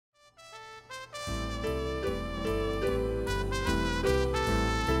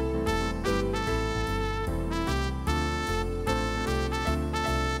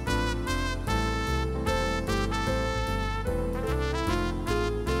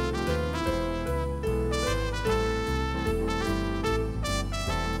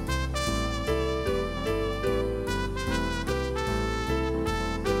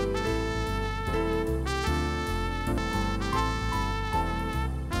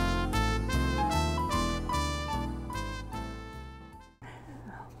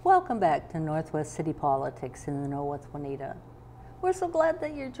Welcome back to Northwest City Politics in the Know with Juanita. We're so glad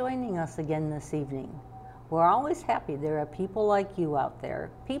that you're joining us again this evening. We're always happy there are people like you out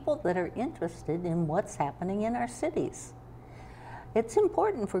there, people that are interested in what's happening in our cities. It's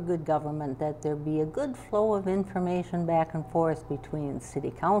important for good government that there be a good flow of information back and forth between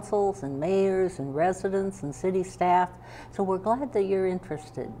city councils and mayors and residents and city staff, so we're glad that you're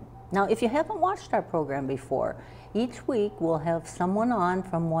interested. Now, if you haven't watched our program before, each week we'll have someone on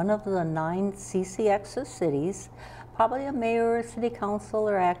from one of the 9 CCX cities, probably a mayor or a city council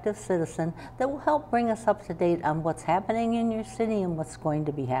or active citizen, that will help bring us up to date on what's happening in your city and what's going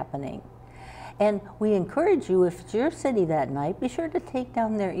to be happening. And we encourage you, if it's your city that night, be sure to take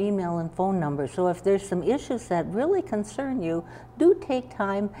down their email and phone number. So if there's some issues that really concern you, do take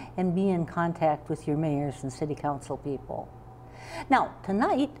time and be in contact with your mayors and city council people. Now,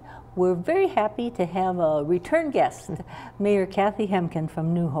 tonight, we're very happy to have a return guest, Mayor Kathi Hemken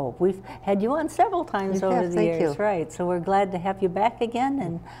from New Hope. We've had you on several times over the years, right? So we're glad to have you back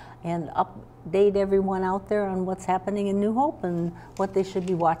again and update everyone out there on what's happening in New Hope and what they should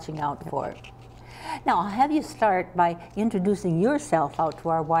be watching out for. Now, I'll have you start by introducing yourself out to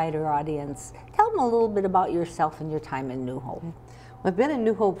our wider audience. Tell them a little bit about yourself and your time in New Hope. I've been in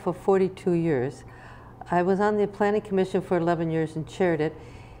New Hope for 42 years. I was on the Planning Commission for 11 years and chaired it,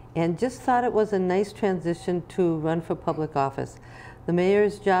 and just thought it was a nice transition to run for public office. The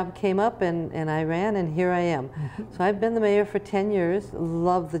mayor's job came up and I ran, and here I am. So I've been the mayor for 10 years,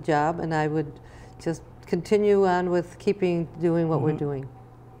 love the job, and I would just continue on with doing what we're doing.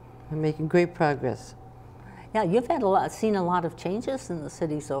 We're making great progress. Yeah, you've had seen a lot of changes in the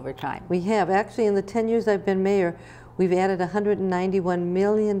cities over time. We have. Actually, in the 10 years I've been mayor, we've added $191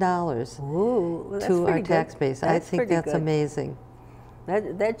 million to our tax base. I think that's amazing.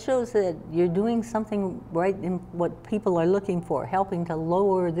 That shows that you're doing something right in what people are looking for, helping to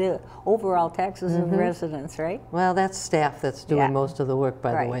lower the overall taxes of residents, right? Well, that's staff that's doing most of the work,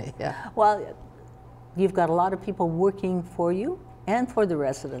 by the way. Yeah. Well, you've got a lot of people working for you and for the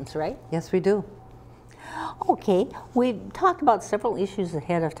residents, right? Yes, we do. Okay, we talked about several issues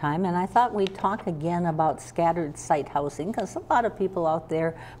ahead of time, and I thought we'd talk again about scattered site housing, because a lot of people out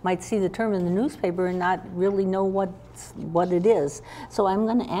there might see the term in the newspaper and not really know what it is. So I'm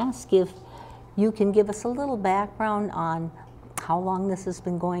going to ask if you can give us a little background on how long this has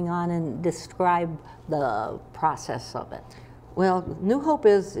been going on and describe the process of it. Well, New Hope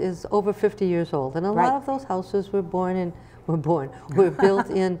is over 50 years old, and a lot of those houses were built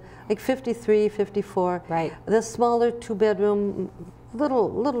in like 53, 54. Right. The smaller 2-bedroom,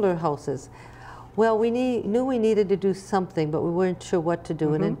 littler houses. Well, we knew we needed to do something, but we weren't sure what to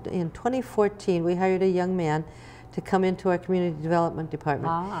do. And in 2014, we hired a young man to come into our community development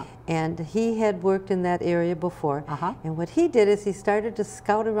department. And he had worked in that area before. And what he did is he started to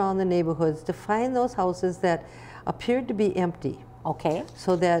scout around the neighborhoods to find those houses that appeared to be empty. Okay.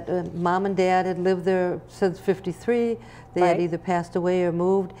 So that mom and dad had lived there since 53, they had either passed away or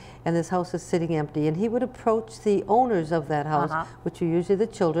moved, and this house is sitting empty. And he would approach the owners of that house, which are usually the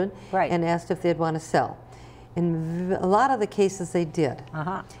children, and asked if they'd want to sell. In a lot of the cases they did.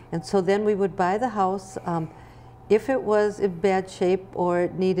 And so then we would buy the house. If it was in bad shape or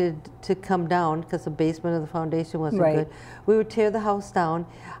it needed to come down because the basement of the foundation wasn't good, we would tear the house down,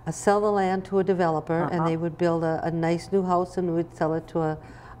 sell the land to a developer, and they would build a nice new house, and we would sell it to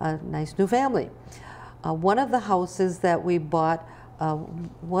a nice new family. One of the houses that we bought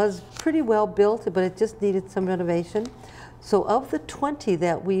was pretty well built, but it just needed some renovation. So of the 20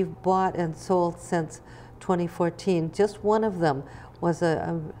 that we've bought and sold since 2014, just one of them was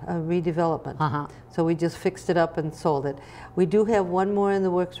a redevelopment. So we just fixed it up and sold it. We do have one more in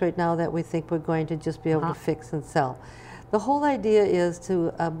the works right now that we think we're going to just be able to fix and sell. The whole idea is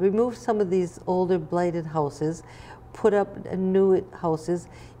to remove some of these older blighted houses, put up new houses.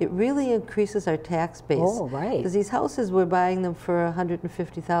 It really increases our tax base. Oh, right. Because these houses, we're buying them for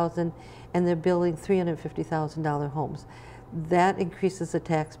 $150,000 and they're building $350,000 homes. That increases the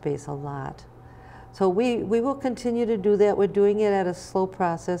tax base a lot. So we will continue to do that. We're doing it at a slow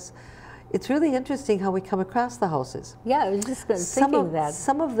process. It's really interesting how we come across the houses. Yeah, I was just thinking that.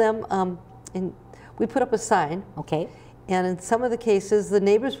 Some of them, we put up a sign. Okay. And in some of the cases, the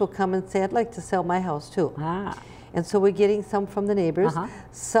neighbors will come and say, I'd like to sell my house too. And so we're getting some from the neighbors.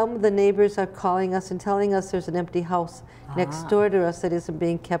 Some of the neighbors are calling us and telling us there's an empty house next door to us that isn't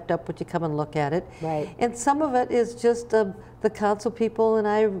being kept up. Would you come and look at it? Right. And some of it is just the council people and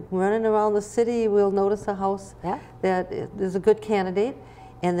I running around the city. We'll notice a house that is a good candidate,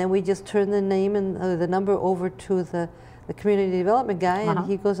 and then we just turn the name and the number over to the the community development guy, and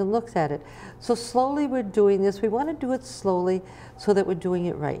he goes and looks at it. So slowly we're doing this. We want to do it slowly so that we're doing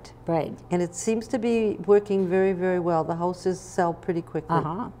it right. Right. And it seems to be working very, very well. The houses sell pretty quickly.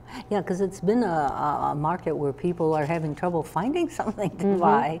 Yeah, because it's been a market where people are having trouble finding something to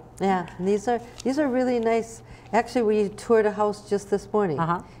buy. Yeah, and these are really nice. Actually, we toured a house just this morning,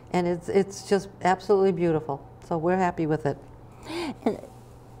 and it's just absolutely beautiful. So we're happy with it.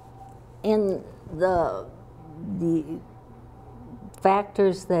 And the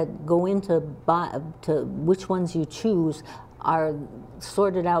factors that go into which ones you choose are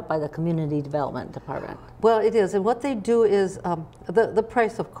sorted out by the community development department. Well, it is, and what they do is the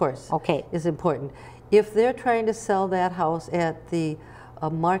price, of course, is important. If they're trying to sell that house at the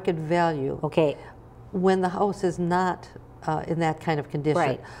market value, when the house is not in that kind of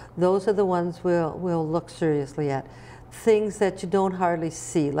condition, those are the ones we'll look seriously at. Things that you don't hardly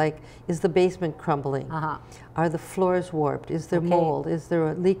see, like is the basement crumbling? Are the floors warped? Is there mold? Is there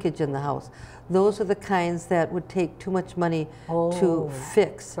a leakage in the house? Those are the kinds that would take too much money to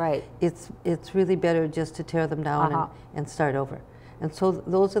fix. It's really better just to tear them down and start over. And so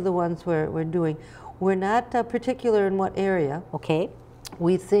those are the ones we're doing. We're not particular in what area.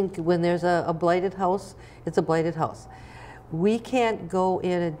 We think when there's a blighted house, it's a blighted house. We can't go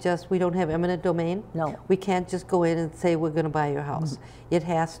in and we don't have eminent domain. No. We can't just go in and say we're going to buy your house. It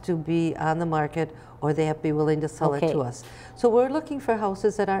has to be on the market, or they have to be willing to sell it to us. So we're looking for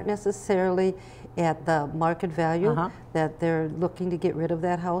houses that aren't necessarily at the market value, that they're looking to get rid of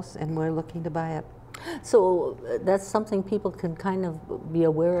that house, and we're looking to buy it. So that's something people can kind of be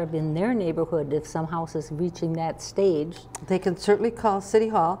aware of in their neighborhood if some house is reaching that stage. They can certainly call City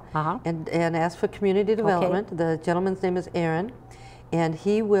Hall and ask for community development. The gentleman's name is Aaron, and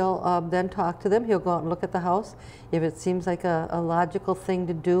he will then talk to them. He'll go out and look at the house. If it seems like a logical thing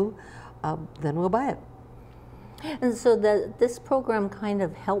to do, then we'll buy it. And so this program kind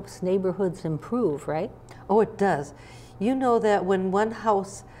of helps neighborhoods improve, right? Oh, it does. You know that when one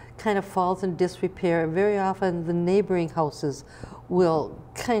house kind of falls in disrepair, very often the neighboring houses will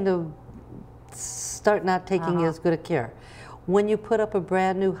kind of start not taking as good a care. When you put up a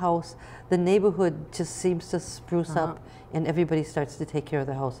brand new house, the neighborhood just seems to spruce up, and everybody starts to take care of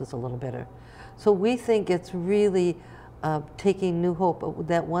their houses a little better. So we think it's really taking New Hope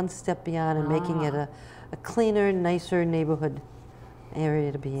that one step beyond and making it a cleaner, nicer neighborhood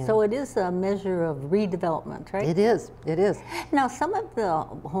area to be in. So it is a measure of redevelopment, right? It is. It is. Now, some of the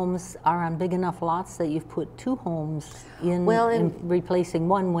homes are on big enough lots that you've put two homes in, replacing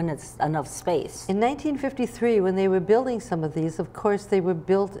one when it's enough space. In 1953, when they were building some of these, of course, they were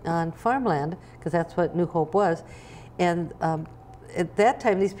built on farmland, because that's what New Hope was. And at that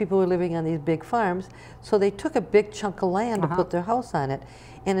time, these people were living on these big farms, so they took a big chunk of land to put their house on it.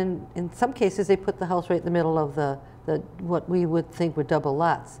 And in some cases, they put the house right in the middle of what we would think were double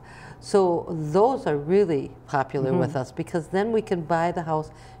lots. So those are really popular with us, because then we can buy the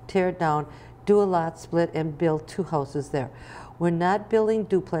house, tear it down, do a lot split, and build two houses there. We're not building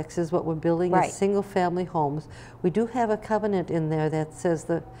duplexes. What we're building is single-family homes. We do have a covenant in there that says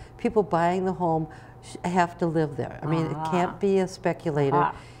the people buying the home have to live there. I mean, it can't be a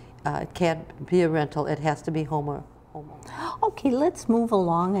speculator. It can't be a rental. It has to be homeowner. Okay, let's move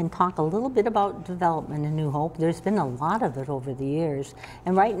along and talk a little bit about development in New Hope. There's been a lot of it over the years.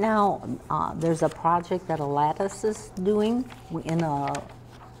 And right now, there's a project that Lattice is doing in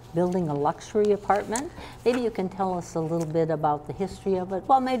building a luxury apartment. Maybe you can tell us a little bit about the history of it.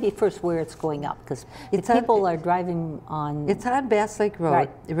 Well, maybe first where it's going up, because people are driving on... It's on Bass Lake Road,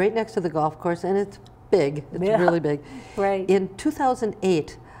 right next to the golf course, and it's big. It's really big. In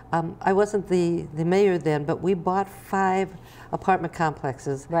 2008, I wasn't the mayor then, but we bought 5 apartment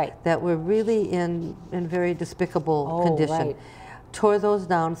complexes that were really in very despicable condition. Tore those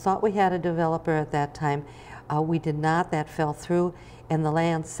down, thought we had a developer at that time. We did not. That fell through, and the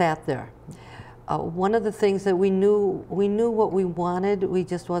land sat there. One of the things that we knew what we wanted, we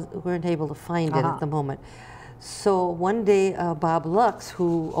just weren't able to find it at the moment. So one day, Bob Lux,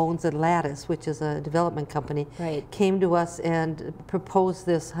 who owns a Lattice, which is a development company, came to us and proposed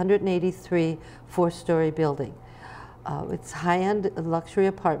this 183 4-story building. It's high-end luxury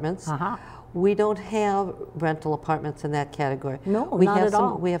apartments. We don't have rental apartments in that category. No, not at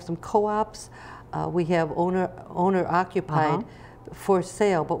all. We have some co-ops. We have owner-occupied for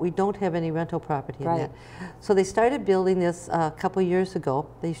sale, but we don't have any rental property in that. So they started building this a couple years ago.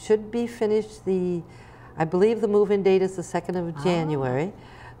 They should be finished I believe the move-in date is the 2nd of January,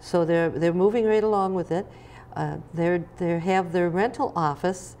 so they're moving right along with it. They have their rental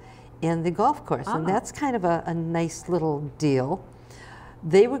office in the golf course, and that's kind of a nice little deal.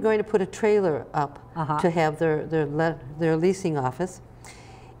 They were going to put a trailer up to have their leasing office,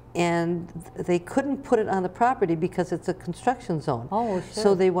 and they couldn't put it on the property because it's a construction zone. Oh, sure.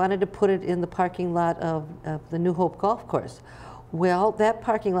 So they wanted to put it in the parking lot of the New Hope Golf Course. Well, that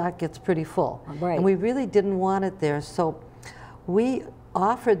parking lot gets pretty full, and we really didn't want it there, so we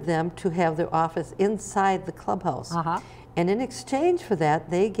offered them to have their office inside the clubhouse. And in exchange for that,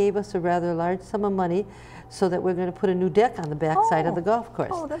 they gave us a rather large sum of money so that we're going to put a new deck on the back side of the golf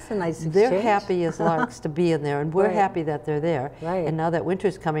course. Oh, that's a nice exchange. They're happy as larks to be in there, and we're happy that they're there. Right. And now that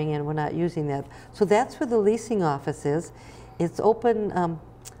winter's coming in, we're not using that. So that's where the leasing office is. It's open,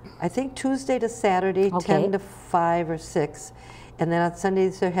 I think, Tuesday to Saturday, 10 to 5 or 6. And then on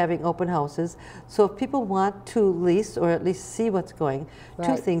Sundays, they're having open houses. So if people want to lease or at least see what's going,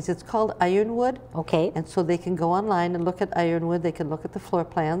 two things. It's called Ironwood. Okay. And so they can go online and look at Ironwood. They can look at the floor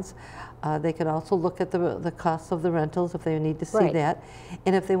plans. They can also look at the costs of the rentals if they need to see that.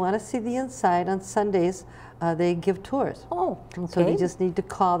 And if they want to see the inside on Sundays, they give tours. Oh, okay. So they just need to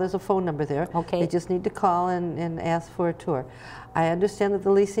call. There's a phone number there. Okay. They just need to call and ask for a tour. I understand that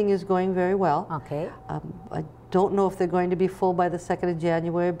the leasing is going very well. Okay. I don't know if they're going to be full by the 2nd of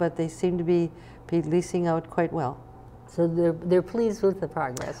January, but they seem to be leasing out quite well. So they're pleased with the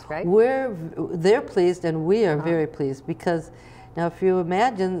progress, right? They're pleased, and we are very pleased, because now if you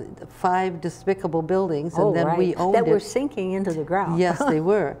imagine 5 despicable buildings, and then we owned it. That were sinking into the ground. Yes, they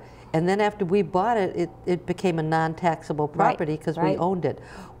were. And then after we bought it, it became a non-taxable property because we owned it.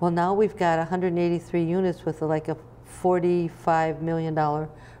 Well, now we've got 183 units with like a $45 million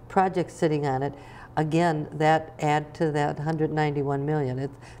project sitting on it. Again, that add to that 191 million.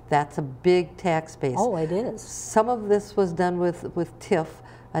 That's a big tax base. Oh, it is. Some of this was done with TIF,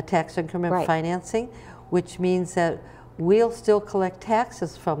 tax increment financing, which means that we'll still collect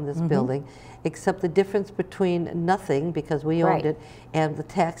taxes from this building, except the difference between nothing, because we owned it, and the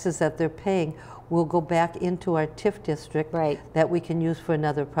taxes that they're paying will go back into our TIF district that we can use for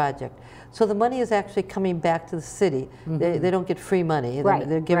another project. So the money is actually coming back to the city. They don't get free money.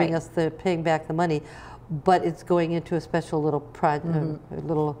 They're giving us paying back the money, but it's going into a special little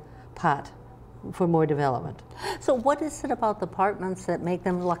little pot for more development. So what is it about the apartments that make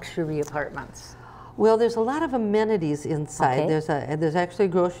them luxury apartments? Well, there's a lot of amenities inside. There's actually a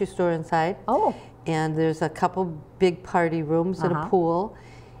grocery store inside. Oh. And there's a couple big party rooms and a pool,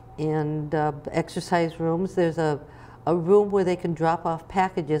 and exercise rooms. There's a room where they can drop off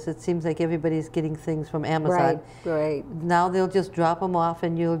packages. It seems like everybody's getting things from Amazon. Now they'll just drop them off,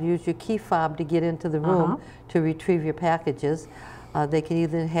 and you'll use your key fob to get into the room to retrieve your packages. They can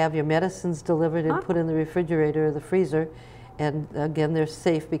either have your medicines delivered and put in the refrigerator or the freezer, and again, they're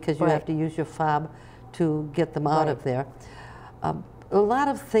safe because you have to use your fob to get them out of there. A lot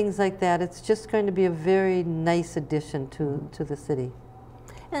of things like that. It's just going to be a very nice addition to the city.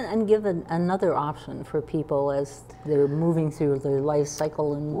 And give another option for people as they're moving through their life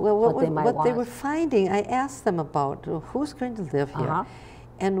cycle and what they might want. What they were finding, I asked them about who's going to live here.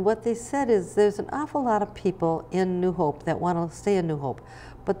 And what they said is there's an awful lot of people in New Hope that want to stay in New Hope,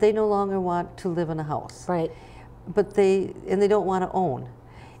 but they no longer want to live in a house. But they don't want to own.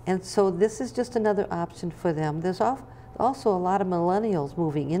 And so this is just another option for them. There's also a lot of millennials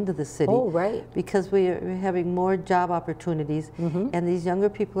moving into the city. Because we're having more job opportunities, and these younger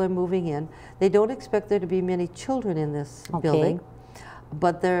people are moving in. They don't expect there to be many children in this building,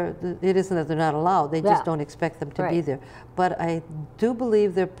 but it isn't that they're not allowed. They just don't expect them to be there. But I do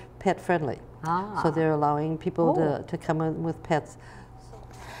believe they're pet friendly. So they're allowing people to come in with pets.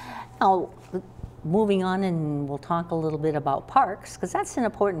 Now, moving on, and we'll talk a little bit about parks, because that's an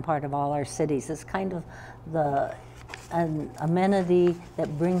important part of all our cities. It's kind of an amenity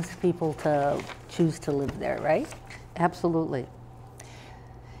that brings people to choose to live there, right? Absolutely.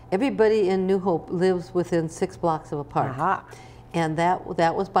 Everybody in New Hope lives within 6 blocks of a park. And that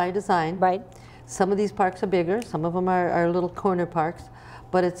was by design. Some of these parks are bigger, some of them are little corner parks,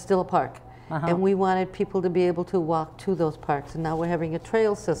 but it's still a park. And we wanted people to be able to walk to those parks, and now we're having a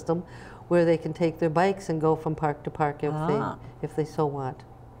trail system where they can take their bikes and go from park to park if they so want.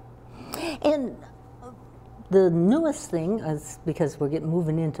 And the newest thing, is because we're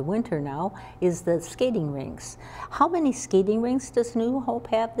moving into winter now, is the skating rinks. How many skating rinks does New Hope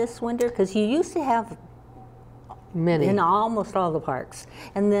have this winter? Because you used to have many in almost all the parks,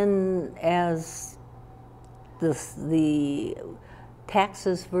 and then as the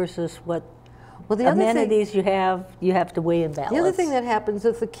taxes versus what amenities you have to weigh and balance. The other thing that happens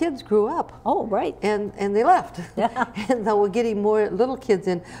is the kids grew up. And they left. And now we're getting more little kids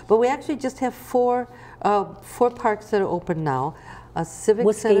in. But we actually just have four parks that are open now. A Civic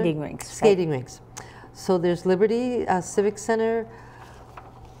Center. Skating rinks. Skating rinks. So there's Liberty, Civic Center,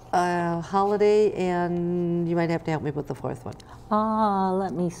 Holiday, and you might have to help me with the fourth one.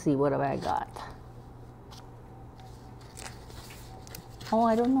 Let me see, what have I got? Oh,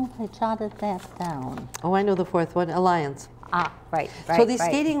 I don't know if I jotted that down. Oh, I know the fourth one, Alliance. Right. So these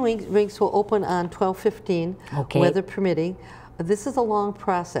skating rinks will open on 12/15, weather permitting. This is a long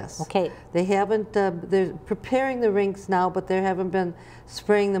process. Okay. They haven't, they're preparing the rinks now, but they haven't been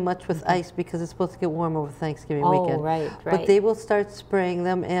spraying them much with ice because it's supposed to get warm over Thanksgiving weekend. Right. But they will start spraying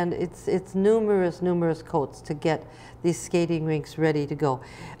them, and it's numerous coats to get these skating rinks ready to go.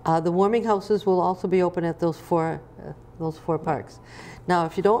 The warming houses will also be open at those four parks. Now,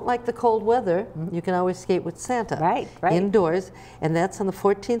 if you don't like the cold weather, you can always skate with Santa indoors, and that's on the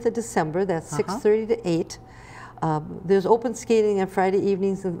 14th of December. That's 6:30 to 8. There's open skating on Friday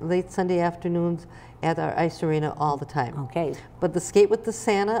evenings and late Sunday afternoons at our ice arena all the time. Okay. But the skate with the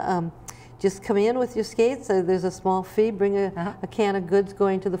Santa, just come in with your skates. There's a small fee. Bring a can of goods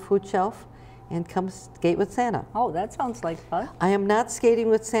going to the food shelf, and come skate with Santa. Oh, that sounds like fun. I am not skating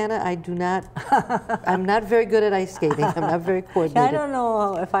with Santa. I do not. I'm not very good at ice skating. I'm not very coordinated. I don't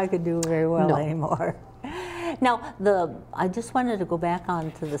know if I could do very well anymore. Now, I just wanted to go back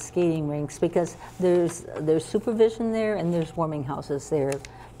on to the skating rinks because there's supervision there and there's warming houses there.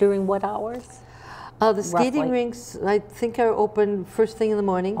 During what hours? The skating rinks, I think, are open first thing in the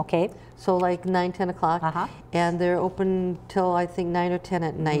morning. Okay. So like 9, 10 o'clock. And they're open till I think 9 or 10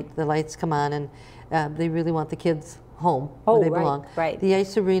 at night. The lights come on, and they really want the kids home where they belong. The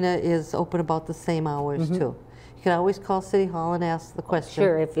ice arena is open about the same hours too. You can always call City Hall and ask the question.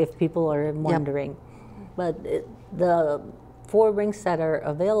 Sure, if people are wondering. But the 4 rinks that are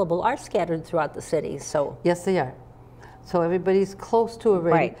available are scattered throughout the city. So yes, they are. So everybody's close to a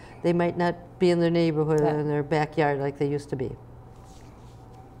rink. They might not be in their neighborhood or in their backyard like they used to be.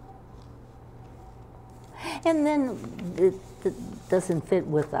 And then it doesn't fit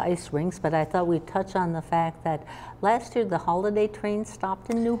with the ice rinks, but I thought we'd touch on the fact that last year the holiday train stopped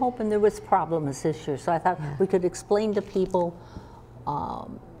in New Hope and there was problems this year. So I thought we could explain to people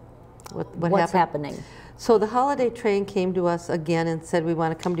what's happening. So the holiday train came to us again and said, we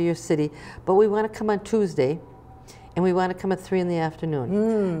want to come to your city, but we want to come on Tuesday. And we want to come at 3 in the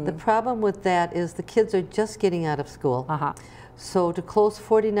afternoon. The problem with that is the kids are just getting out of school. So to close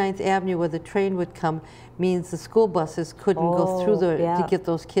 49th Avenue where the train would come means the school buses couldn't go through to get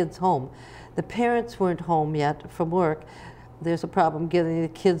those kids home. The parents weren't home yet from work. There's a problem getting the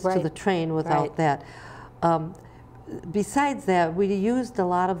kids to the train without that. Besides that, we used a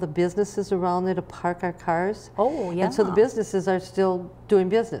lot of the businesses around there to park our cars. And so the businesses are still doing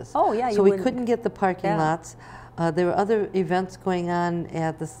business. So we couldn't get the parking lots. There were other events going on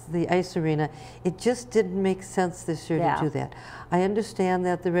at the ice arena. It just didn't make sense this year to do that. I understand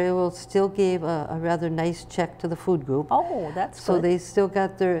that the railroad still gave a rather nice check to the food group. That's good. So they still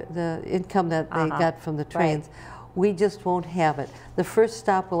got the income that they got from the trains. We just won't have it. The first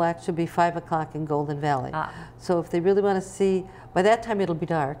stop will actually be 5 o'clock in Golden Valley. So if they really want to see, by that time it'll be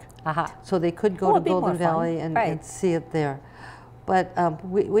dark. So they could go to Golden Valley and see it there. But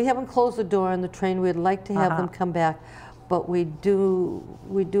we haven't closed the door on the train. We'd like to have them come back, but we do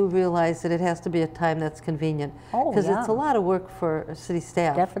realize that it has to be a time that's convenient because it's a lot of work for city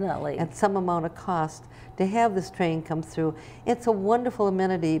staff. Definitely. And some amount of cost to have this train come through. It's a wonderful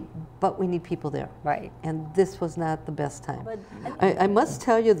amenity, but we need people there. And this was not the best time. I must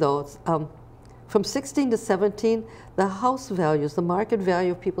tell you though, from 16 to 17, the house values, the market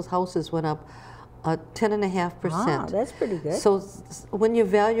value of people's houses went up 10.5%. That's pretty good. So when your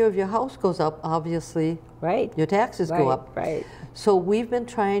value of your house goes up, obviously, your taxes go up. So we've been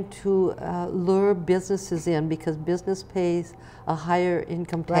trying to lure businesses in because business pays a higher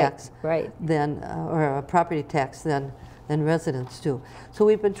income tax than, or a property tax than residents do. So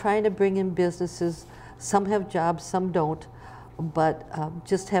we've been trying to bring in businesses. Some have jobs, some don't. But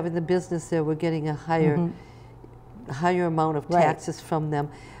just having the business there, we're getting a higher amount of taxes from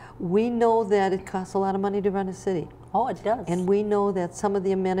them. We know that it costs a lot of money to run a city. It does. And we know that some of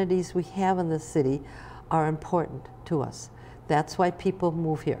the amenities we have in the city are important to us. That's why people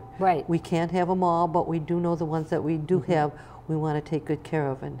move here. We can't have them all, but we do know the ones that we do have, we want to take good care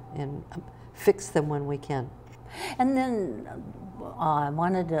of and fix them when we can. And then I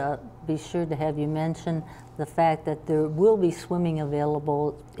wanted to be sure to have you mention the fact that there will be swimming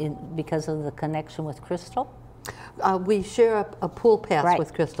available because of the connection with Crystal. We share a pool pass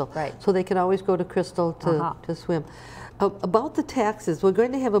with Crystal, so they can always go to Crystal to swim. About the taxes, we're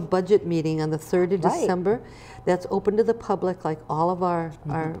going to have a budget meeting on the 3rd of December that's open to the public like all of our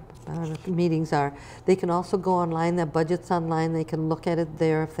meetings are. They can also go online, that budget's online, they can look at it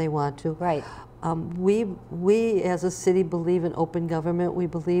there if they want to. We as a city believe in open government. We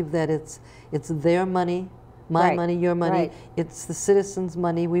believe that it's their money, my money, your money. Right. It's the citizens'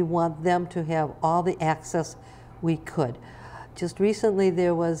 money. We want them to have all the access we could. Just recently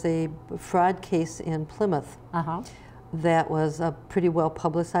there was a fraud case in Plymouth that was pretty well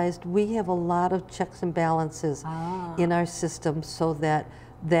publicized. We have a lot of checks and balances in our system so that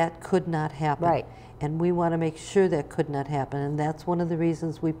that could not happen. Right. And we want to make sure that could not happen. And that's one of the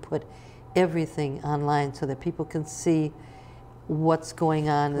reasons we put everything online so that people can see what's going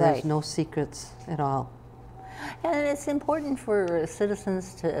on. Right. There's no secrets at all. And it's important for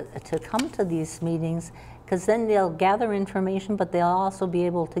citizens to come to these meetings, because then they'll gather information, but they'll also be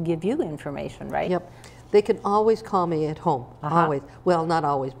able to give you information, right? Yep. They can always call me at home, always. Well, not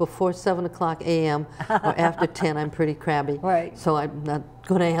always. Before 7 o'clock a.m. or after 10, I'm pretty crabby. Right. So I'm not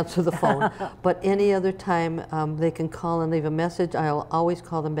going to answer the phone. But any other time, they can call and leave a message. I'll always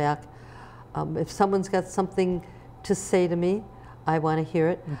call them back. If someone's got something to say to me, I want to hear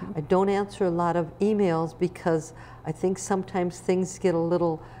it. I don't answer a lot of emails because I think sometimes things get a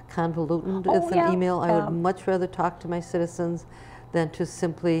little convoluted with an email. I would much rather talk to my citizens than to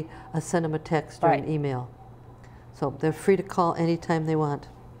simply send them a text or an email. So they're free to call anytime they want.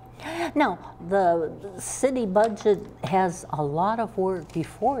 Now, the city budget has a lot of work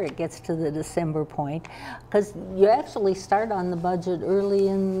before it gets to the December point, because you actually start on the budget early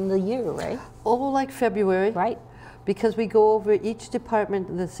in the year, right? Oh, like February. Right. Because we go over each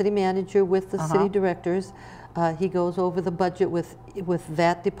department, the city manager with the city directors, he goes over the budget with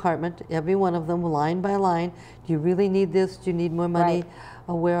that department, every one of them, line by line. Do you really need this? Do you need more money?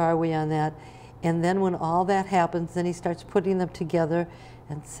 Right. Where are we on that? And then when all that happens, then he starts putting them together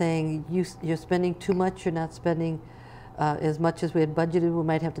and saying, you're spending too much, you're not spending as much as we had budgeted, we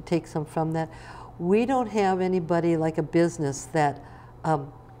might have to take some from that. We don't have anybody like a business that,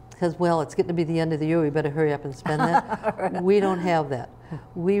 because, well, it's getting to be the end of the year, we better hurry up and spend that. Right. We don't have that.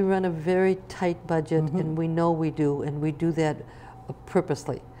 We run a very tight budget, and we know we do, and we do that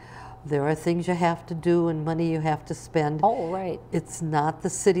purposely. There are things you have to do and money you have to spend. Oh, right. It's not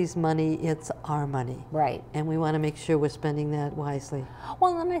the city's money, it's our money. Right. And we want to make sure we're spending that wisely.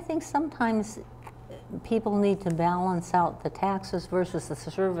 Well, and I think sometimes people need to balance out the taxes versus the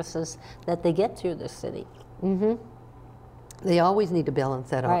services that they get through the city. They always need to balance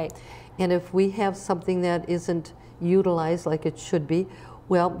that out. Right. And if we have something that isn't utilized like it should be,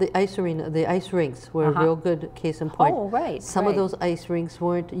 well, the ice arena, the ice rinks were a real good case in point. Oh, right. Some of those ice rinks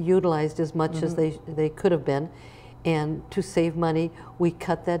weren't utilized as much as they could have been. And to save money, we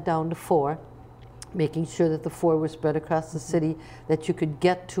cut that down to 4, making sure that the 4 were spread across the city, that you could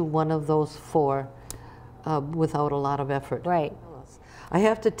get to one of those 4 without a lot of effort. Right. I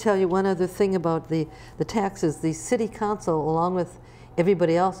have to tell you one other thing about the taxes. The city council, along with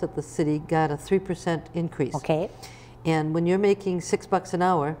everybody else at the city, got a 3% increase. Okay. And when you're making $6 an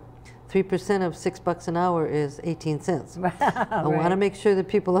hour, 3% of $6 an hour is 18 cents. I want to make sure that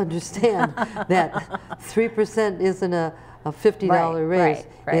people understand that 3% isn't a $50 raise.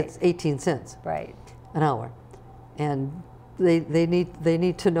 It's 18 cents an hour. And they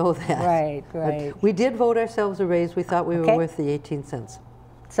need to know that. Right. But we did vote ourselves a raise. We thought we were worth the 18 cents.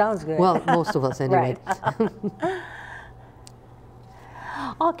 Sounds good. Well, most of us anyway.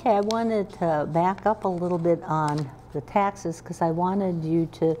 Okay, I wanted to back up a little bit on the taxes, because I wanted you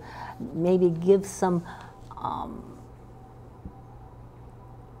to maybe give some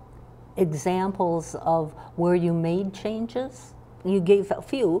examples of where you made changes. You gave a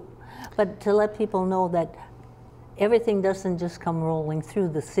few, but to let people know that everything doesn't just come rolling through.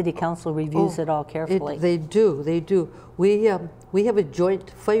 The city council reviews it all carefully. They do. We have a joint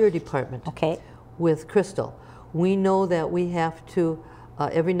fire department with Crystal. We know that we have to,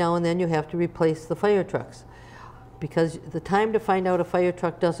 every now and then you have to replace the fire trucks, because the time to find out a fire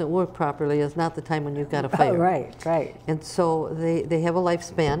truck doesn't work properly is not the time when you've got a fire. Right. And so they have a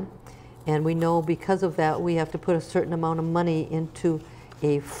lifespan, and we know because of that we have to put a certain amount of money into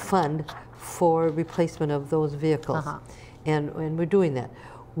a fund for replacement of those vehicles. And we're doing that.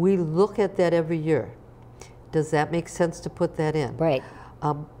 We look at that every year. Does that make sense to put that in? Right.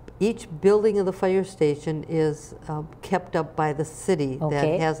 Each building of the fire station is kept up by the city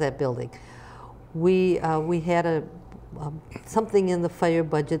that has that building. We had something in the fire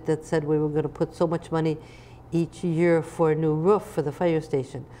budget that said we were going to put so much money each year for a new roof for the fire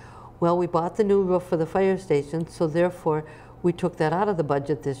station. Well, we bought the new roof for the fire station, so therefore we took that out of the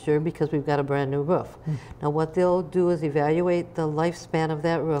budget this year because we've got a brand new roof. Now what they'll do is evaluate the lifespan of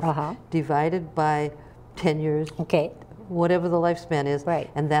that roof divided by 10 years, whatever the lifespan is,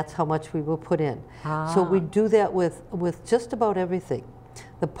 and that's how much we will put in. So we do that with just about everything.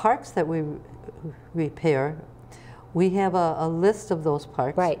 The parks that we repair, we have a list of those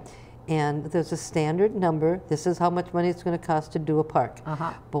parks. Right. And there's a standard number. This is how much money it's going to cost to do a park.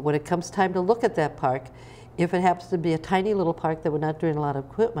 But when it comes time to look at that park, if it happens to be a tiny little park that we're not doing a lot of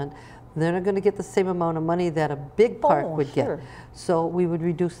equipment, they're not going to get the same amount of money that a big park would get. So we would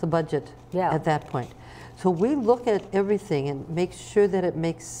reduce the budget at that point. So we look at everything and make sure that it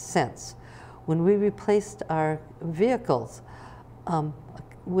makes sense. When we replaced our vehicles,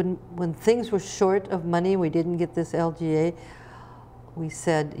 when things were short of money, we didn't get this LGA, we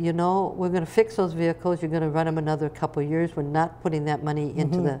said, you know, we're going to fix those vehicles, you're going to run them another couple of years. We're not putting that money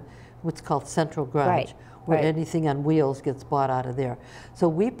into the what's called central garage, where anything on wheels gets bought out of there. So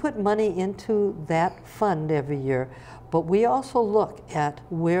we put money into that fund every year, but we also look at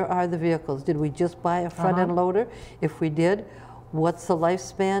where are the vehicles. Did we just buy a front-end loader? If we did, what's the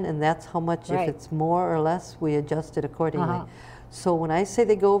lifespan? And that's how much, if it's more or less, we adjust it accordingly. So when I say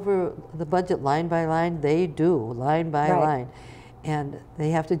they go over the budget line by line, they do, line by line. And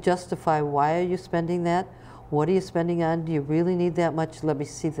they have to justify, why are you spending that? What are you spending on? Do you really need that much? Let me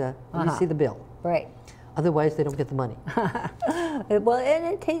see the bill. Right. Otherwise, they don't get the money. Well, and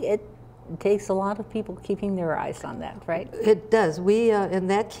it takes a lot of people keeping their eyes on that, right? It does. We, in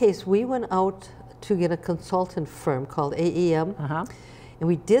that case, we went out to get a consultant firm called AEM. And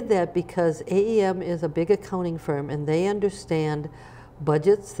we did that because AEM is a big accounting firm, and they understand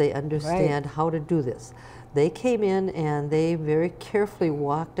budgets. They understand how to do this. They came in and they very carefully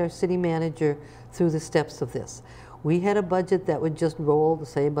walked our city manager through the steps of this. We had a budget that would just roll the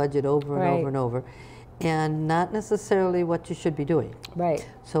same budget over and over and over, and not necessarily what you should be doing.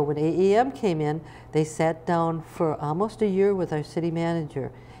 So when AEM came in, they sat down for almost a year with our city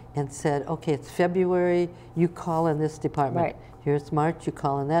manager and said, okay, it's February, you call in this department. Here's March, you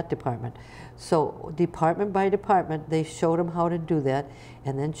call in that department. So department by department, they showed them how to do that,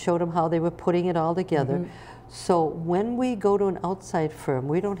 and then showed them how they were putting it all together. So when we go to an outside firm,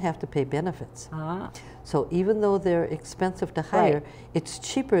 we don't have to pay benefits. So even though they're expensive to hire, it's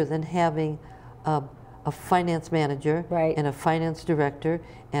cheaper than having a finance manager and a finance director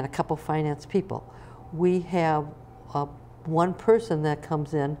and a couple finance people. We have one person that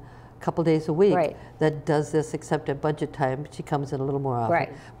comes in a couple days a week that does this, except at budget time. She comes in a little more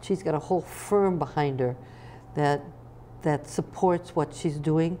often. She's got a whole firm behind her that supports what she's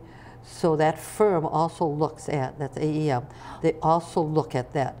doing. So that firm also looks at, that's AEM, they also look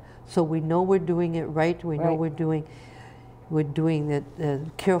at that. So we know we're doing it right. We know we're doing it in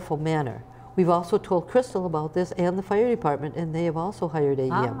a careful manner. We've also told Crystal about this and the fire department, and they have also hired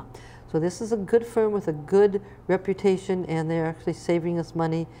AEM. So this is a good firm with a good reputation, and they're actually saving us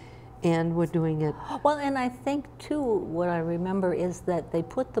money, and we're doing it. Well, and I think too, what I remember is that they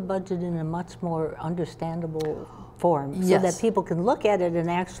put the budget in a much more understandable form, so that people can look at it and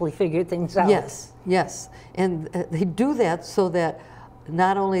actually figure things out. Yes, and they do that so that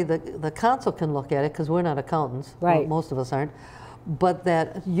not only the council can look at it, because we're not accountants, well, most of us aren't, but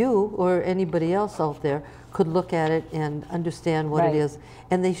that you or anybody else out there could look at it and understand what it is,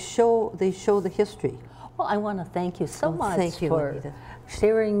 and they show the history. Well, I want to thank you so much for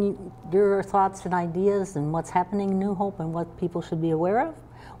sharing your thoughts and ideas and what's happening in New Hope and what people should be aware of.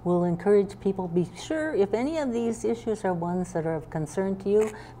 We'll encourage people, be sure if any of these issues are ones that are of concern to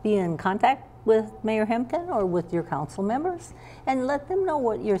you, be in contact with Mayor Hemken or with your council members and let them know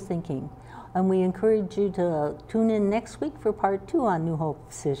what you're thinking. And we encourage you to tune in next week for part 2 on New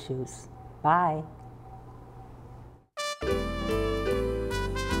Hope's issues. Bye.